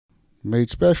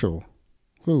Made special.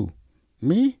 Who?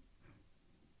 Me?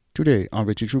 Today on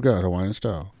Richie True God Hawaiian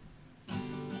Style.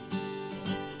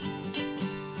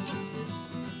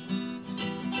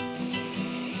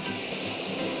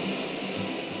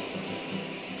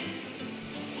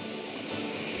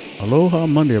 Aloha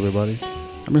Monday, everybody.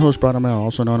 I'm your host, Brother Mel,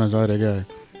 also known as I The Guy.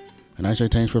 And I say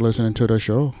thanks for listening to the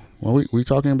show. Well, we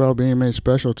talking about being made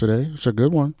special today. It's a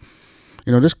good one.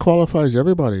 You know, this qualifies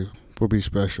everybody for be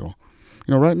special.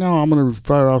 You know, right now I'm going to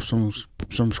fire off some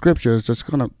scriptures that's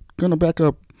gonna back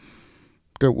up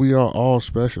that we are all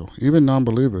special, even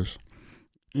non-believers.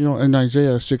 You know, in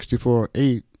Isaiah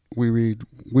 64:8, we read,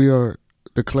 "We are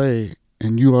the clay,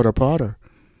 and you are the potter.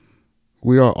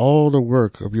 We are all the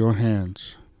work of your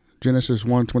hands." Genesis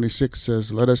 1:26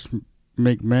 says, "Let us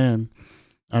make man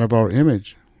out of our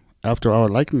image, after our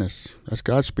likeness." That's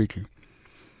God speaking.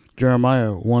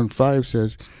 Jeremiah 1:5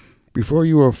 says, "Before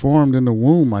you were formed in the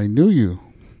womb, I knew you."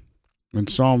 In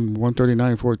Psalm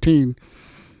 139:14,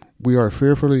 "We are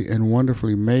fearfully and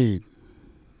wonderfully made."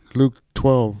 Luke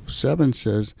 12:7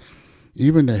 says,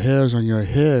 "Even the hairs on your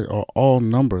head are all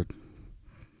numbered."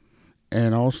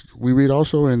 And also, we read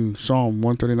also in Psalm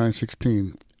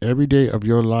 139:16, "Every day of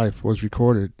your life was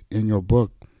recorded in your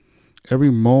book.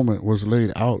 Every moment was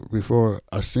laid out before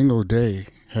a single day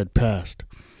had passed."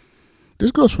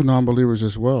 This goes for non-believers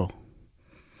as well.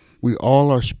 We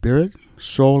all are spirit,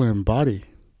 soul, and body.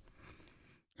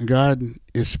 And God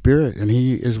is spirit, and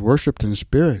He is worshipped in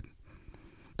spirit.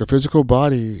 The physical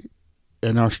body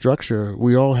and our structure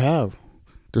we all have.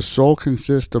 The soul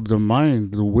consists of the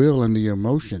mind, the will, and the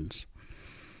emotions.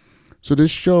 So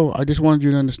this show, I just wanted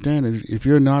you to understand, if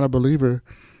you're not a believer,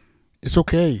 it's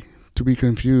okay to be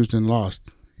confused and lost.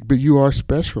 But you are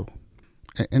special.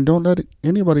 And don't let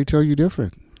anybody tell you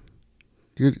different.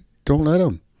 Don't let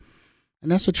them. And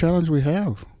that's the challenge we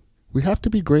have. We have to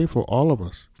be grateful, all of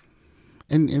us.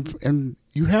 And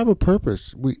you have a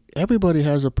purpose. Everybody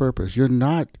has a purpose. You're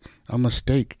not a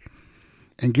mistake.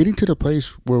 And getting to the place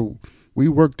where we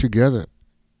work together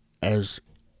as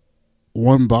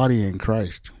one body in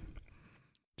Christ.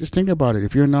 Just think about it.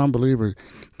 If you're a non-believer,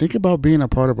 think about being a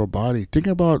part of a body. Think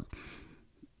about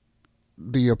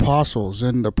the apostles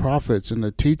and the prophets and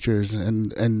the teachers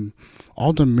and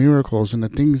all the miracles and the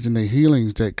things and the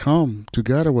healings that come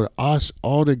together with us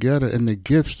all together, and the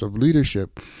gifts of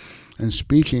leadership and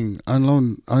speaking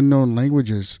unknown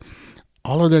languages.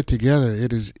 All of that together,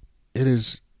 it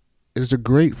is a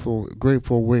grateful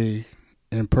way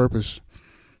and purpose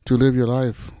to live your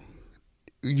life.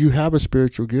 You have a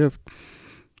spiritual gift.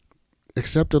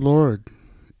 Accept the Lord,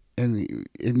 and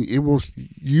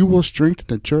you will strengthen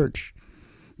the church.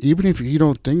 Even if you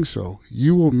don't think so,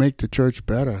 you will make the church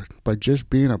better by just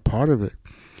being a part of it,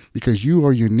 because you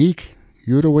are unique.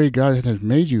 You're the way God has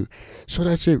made you. So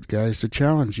that's it, guys. The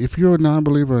challenge. If you're a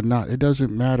non-believer or not, it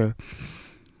doesn't matter.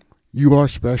 You are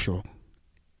special.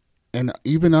 And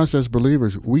even us as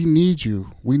believers, we need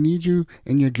you. We need you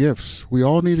and your gifts. We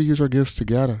all need to use our gifts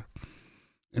together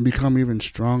and become even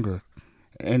stronger.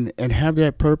 And have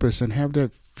that purpose and have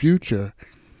that future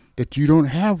that you don't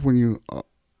have when you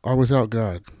are without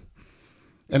God.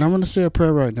 And I'm going to say a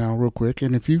prayer right now real quick.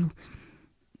 And if you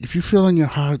feel in your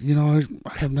heart, you know,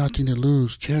 I have nothing to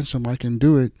lose, chance I can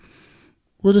do it,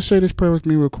 we'll just say this prayer with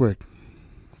me real quick.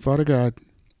 Father God,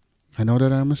 I know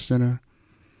that I'm a sinner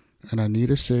and I need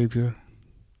a Savior.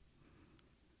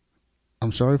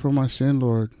 I'm sorry for my sin,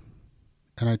 Lord,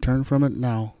 and I turn from it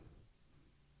now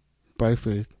by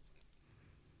faith.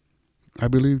 I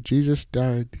believe Jesus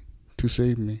died to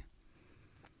save me,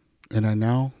 and I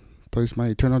now place my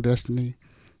eternal destiny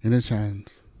in His hands.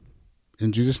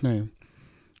 In Jesus' name,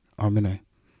 amen.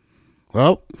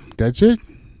 Well, that's it.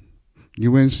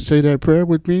 You went to say that prayer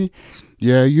with me?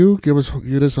 Yeah, you. Get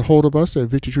us a hold of us at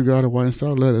Victory True God Hawaiian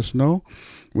Style. Let us know.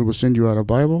 We will send you out a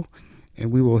Bible,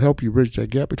 and we will help you bridge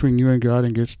that gap between you and God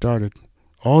and get started.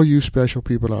 All you special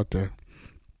people out there.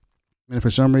 And if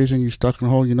for some reason you're stuck in a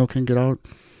hole, can't get out,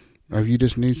 or if you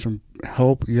just need some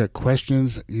help, you got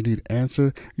questions, you need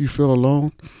answer, you feel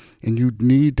alone, and you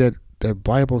need that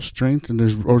Bible strength, and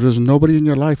there's nobody in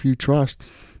your life you trust,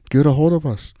 get a hold of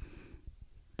us.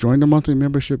 Join the monthly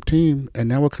membership team, and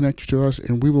that will connect you to us,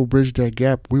 and we will bridge that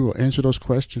gap. We will answer those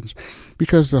questions,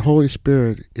 because the Holy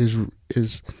Spirit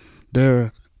is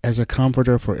there as a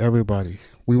comforter for everybody.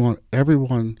 We want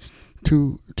everyone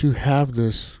to have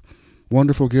this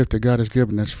wonderful gift that God has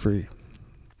given us free.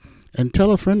 And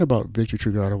tell a friend about Victory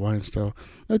True God Hawaiian Style.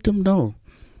 Let them know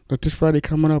that this Friday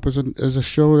coming up is a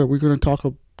show that we're going to talk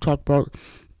about,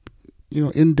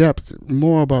 in depth,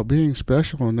 more about being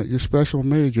special, and that you're special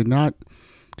made. You're not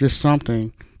just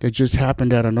something that just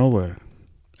happened out of nowhere.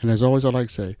 And as always, I like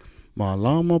to say,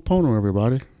 Ma'alam Pono,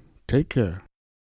 everybody. Take care.